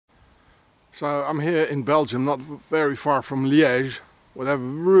So I'm here in Belgium, not very far from Liège, we have a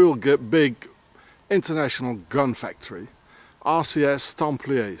real big international gun factory, RCS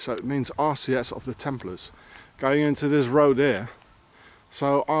Templier, so it means RCS of the Templars, going into this road here.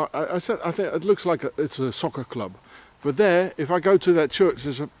 So I think it looks like it's a soccer club, but there, if I go to that church,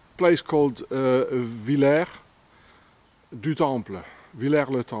 there's a place called Villers du Temple, Villers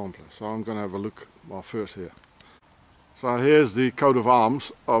le Temple. So I'm going to have a look first here. So here's the coat of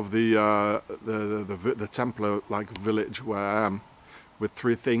arms of the Templar-like village where I am, with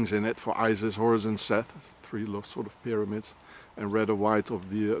three things in it for Isis, Horus and Seth, three sort of pyramids, and red or white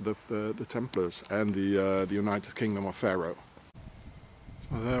of the Templars and the United Kingdom of Pharaoh.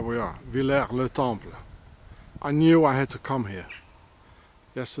 So there we are, Villers le Temple. I knew I had to come here.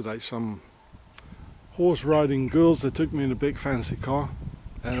 Yesterday some horse riding girls, they took me in a big fancy car.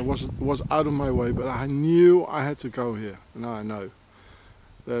 And it was out of my way, but I knew I had to go here. Now I know.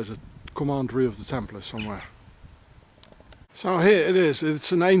 There's a Commandery of the Templars somewhere. So here it is.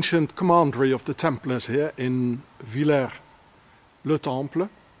 It's an ancient Commandery of the Templars here in Villers le Temple.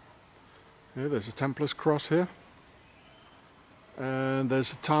 Here, there's a Templars cross here. And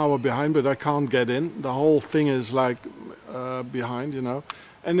there's a tower behind, but I can't get in. The whole thing is like behind, you know.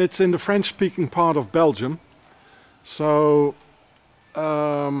 And it's in the French-speaking part of Belgium. So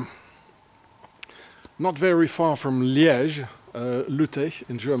not very far from Liège, Lutech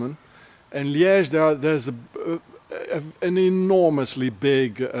in German, and Liège there's an enormously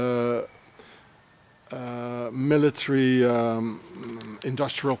big military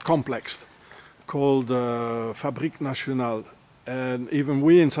industrial complex called Fabrique Nationale, and even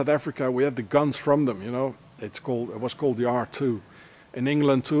we in South Africa, we had the guns from them, you know. It was called the R2. In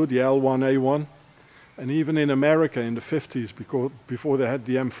England too, the L1A1. And even in America in the 50s, before they had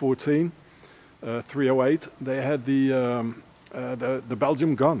the M14 308, they had the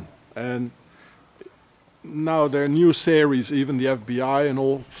Belgium gun. And now their new series, even the FBI and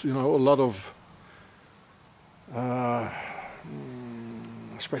all, you know, a lot of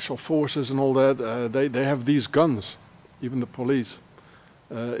special forces and all that, they have these guns, even the police.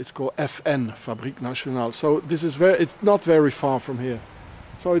 It's called FN, Fabrique Nationale. So this is it's not very far from here.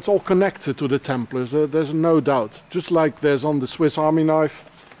 So it's all connected to the Templars, there's no doubt. Just like there's on the Swiss Army knife,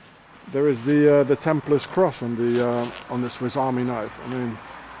 there is the Templars cross on the Swiss Army knife. I mean,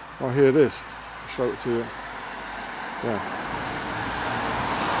 well, here it is. I'll show it to you. Yeah.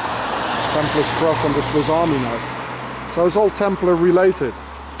 Templars cross on the Swiss Army knife. So it's all Templar related.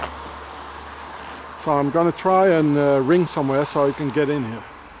 So I'm going to try and ring somewhere so I can get in here.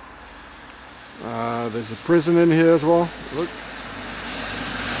 There's a prison in here as well. Look.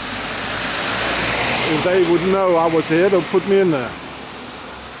 If they would know I was here, they'll put me in there.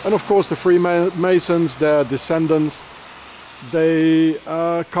 And of course the Freemasons, their descendants, they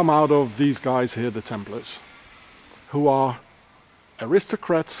come out of these guys here, the Templars, who are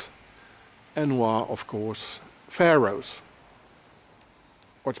aristocrats and who are, of course, pharaohs.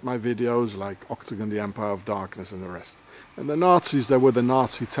 Watch my videos like Octogon, the Empire of Darkness and the rest. And the Nazis, they were the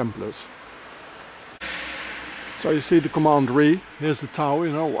Nazi Templars. So you see the Commandery, here's the tower,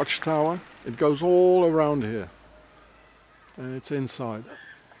 you know, watchtower. It goes all around here. And it's inside.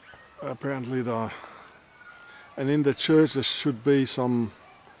 Apparently and in the church there should be some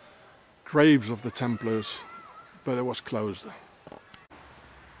graves of the Templars, but it was closed.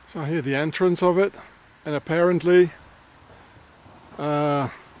 So here the entrance of it, and apparently there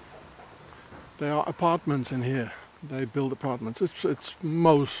are apartments in here. They build apartments. It's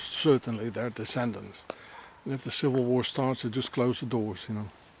most certainly their descendants. And if the Civil War starts, they just close the doors, you know.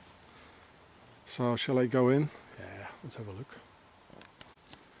 So shall I go in? Yeah, let's have a look.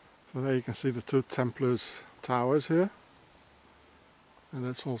 So there you can see the two Templars towers here. And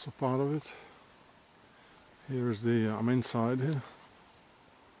that's also part of it. Here is I'm inside here.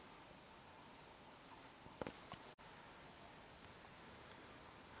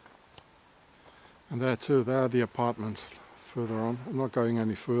 And there too, there are the apartments further on. I'm not going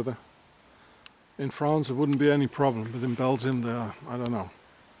any further. In France it wouldn't be any problem, but in Belgium there, I don't know.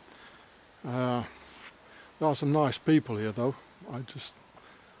 There are some nice people here though. A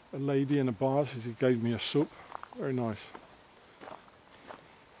lady in a bar, she gave me a soup. Very nice.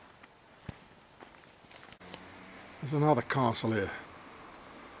 There's another castle here,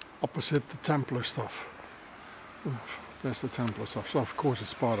 opposite the Templar stuff. There's the Templar stuff, so of course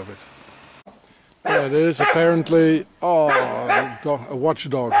it's part of it. There it is, apparently, a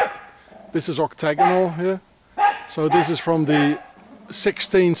watchdog. This is octagonal here, so this is from the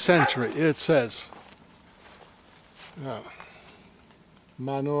 16th century, it says. Yeah.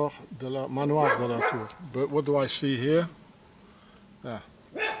 Manoir de la Tour. But what do I see here? Yeah.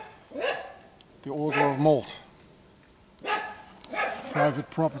 The Order of Malt. Private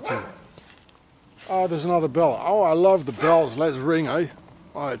property. Oh, there's another bell. Oh, I love the bells. Let's ring, eh?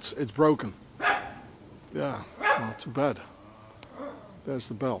 Oh, it's broken. Yeah, not too bad. There's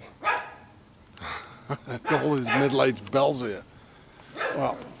the bell. All these middle-aged bells here.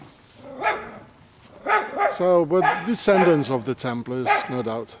 Well, so, but descendants of the Templars, no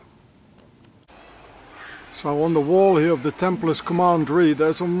doubt. So on the wall here of the Templars Commandery,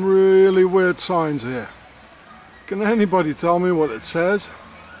 there's some really weird signs here. Can anybody tell me what it says?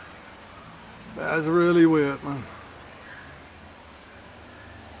 That's really weird, man.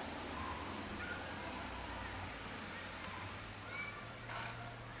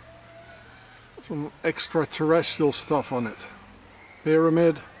 Some extraterrestrial stuff on it.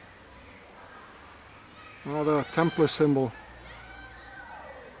 Pyramid. Another Templar symbol.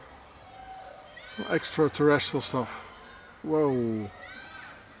 Extraterrestrial stuff. Whoa.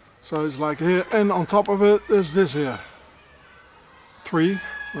 So it's like here, and on top of it there's this here. 3,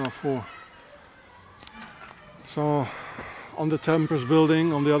 no 4. So on the Templars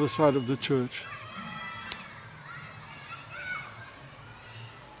building on the other side of the church.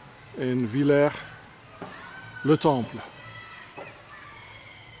 In Villers, le Temple.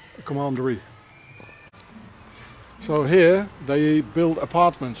 Commandery. So here they build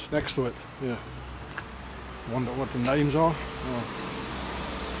apartments next to it. Yeah. Wonder what the names are. Oh.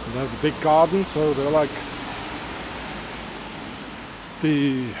 They have a big garden, so they're like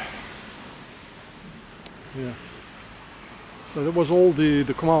the So there was all the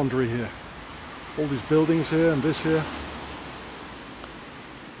commandery here. All these buildings here and this here.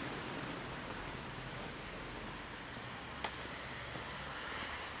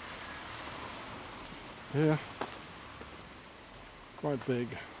 Yeah. Quite big.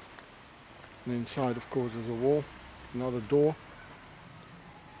 And inside, of course, there's a wall, another door.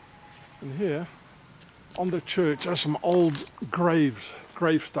 And here, on the church, there's some old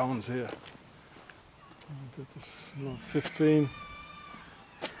gravestones here. That is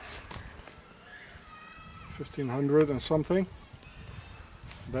 1500 and something.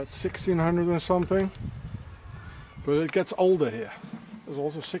 That's 1600 and something. But it gets older here. There's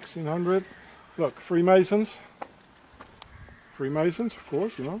also 1600. Look, Freemasons. Freemasons, of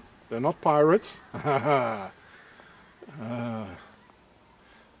course, you know. They're not pirates.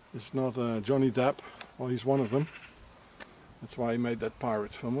 It's not Johnny Depp. Well, he's one of them. That's why he made that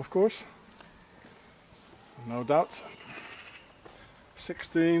pirate film, of course. No doubt.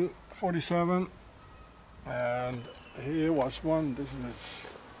 1647. And here was one. This is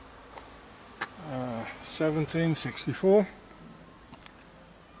 1764.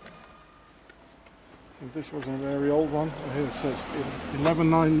 I think this was a very old one. Here it says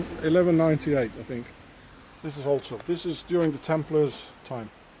 1198, I think. This is also. This is during the Templars' time.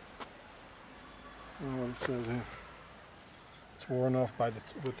 What it says here. It's worn off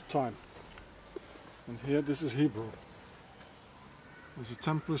with the time. And here, this is Hebrew. There's a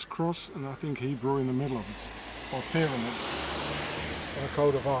Templars cross, and I think Hebrew in the middle of it, or pyramid, and a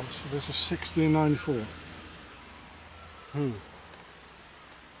coat of arms. So this is 1694.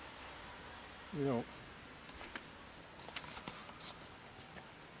 Yeah.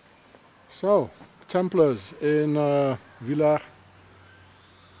 So, Templars in Villers,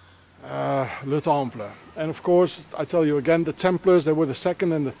 le Temple. And of course, I tell you again, the Templars, they were the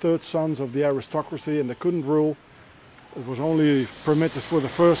second and the third sons of the aristocracy, and they couldn't rule. It was only permitted for the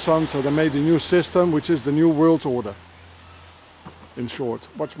first son, so they made a new system, which is the New World Order. In short,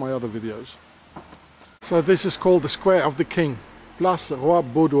 watch my other videos. So this is called the Square of the King. Place Roi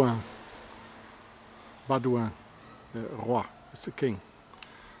Baudouin. Baudouin. Roi. It's the king.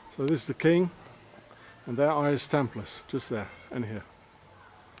 So this is the king, and there are his Templars, just there and here.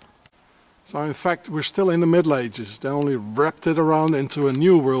 So in fact, we're still in the Middle Ages. They only wrapped it around into a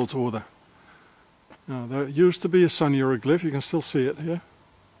new world order. Now, there used to be a sun hieroglyph. You can still see it here.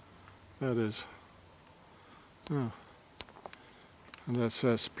 There it is. Oh. And that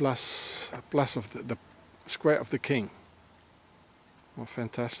says Place of the Square of the King. Well,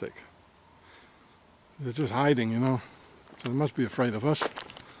 fantastic. They're just hiding, you know. So they must be afraid of us.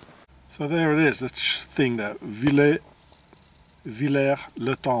 So there it is, that thing there, Villers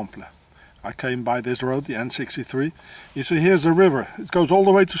le Temple. I came by this road, the N63. You see, here's the river. It goes all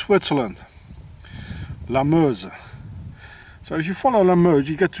the way to Switzerland. La Meuse. So if you follow La Meuse,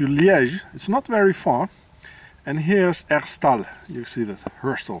 you get to Liège. It's not very far. And here's Herstal. You see that,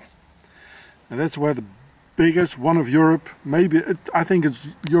 Herstal. And that's where the biggest, one of Europe, I think it's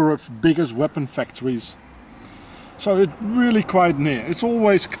Europe's biggest weapon factories. So it's really quite near. It's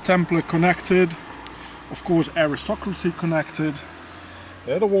always Templar connected, of course aristocracy connected,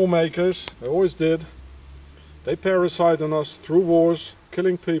 They're the war makers, they always did. They parasite on us through wars,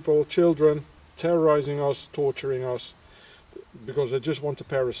 killing people, children, terrorizing us, torturing us, because they just want to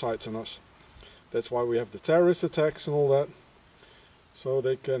parasite on us. That's why we have the terrorist attacks and all that. So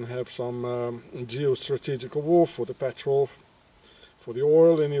they can have some geostrategical war for the petrol, for the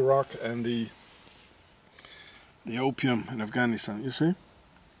oil in Iraq, and the opium in Afghanistan, you see?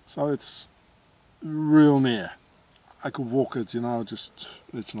 So it's real near. I could walk it, you know, just,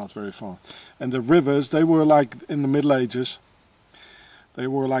 it's not very far. And the rivers, they were like, in the Middle Ages, they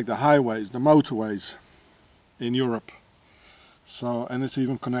were like the highways, the motorways in Europe. So, and it's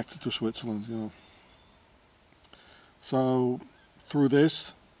even connected to Switzerland, you know. So, through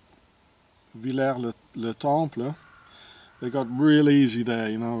this, Villers le Temple, they got real easy there,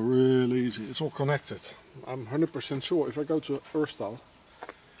 you know, real easy. It's all connected. I'm 100% sure if I go to Herstal,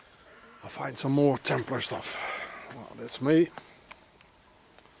 I'll find some more Templar stuff. Well, that's me.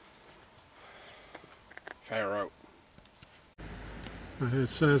 Pharaoh. It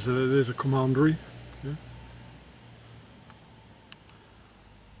says that it is a Commandery. Yeah.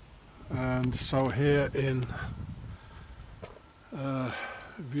 And so here in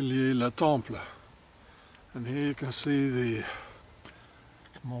Villers le Temple, and here you can see the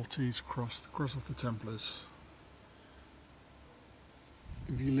Maltese cross, the cross of the Templars.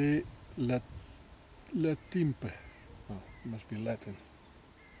 Villers le Temple. Oh, it must be Latin.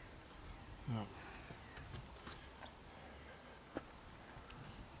 Yeah.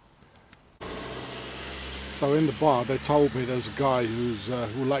 So in the bar they told me there's a guy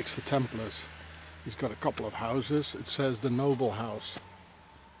who likes the Templars. He's got a couple of houses. It says the Noble House.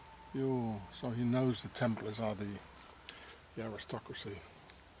 Yo, so he knows the Templars are the aristocracy.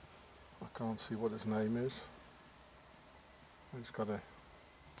 I can't see what his name is. He's got a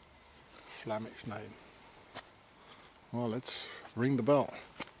Flemish name. Well, let's ring the bell.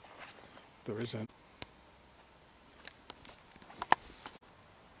 There is any.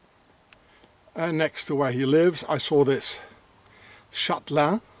 And next to where he lives, I saw this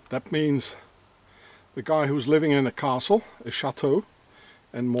châtelain. That means the guy who's living in a castle, a chateau,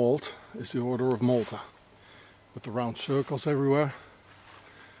 and Malt is the Order of Malta, with the round circles everywhere.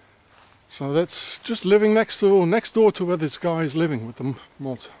 So that's just living next door to where this guy is living with the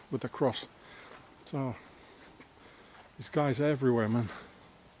Malt, with the cross. So these guys are everywhere, man.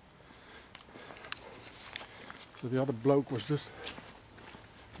 So the other bloke was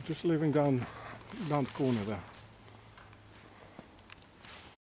just living down the corner there.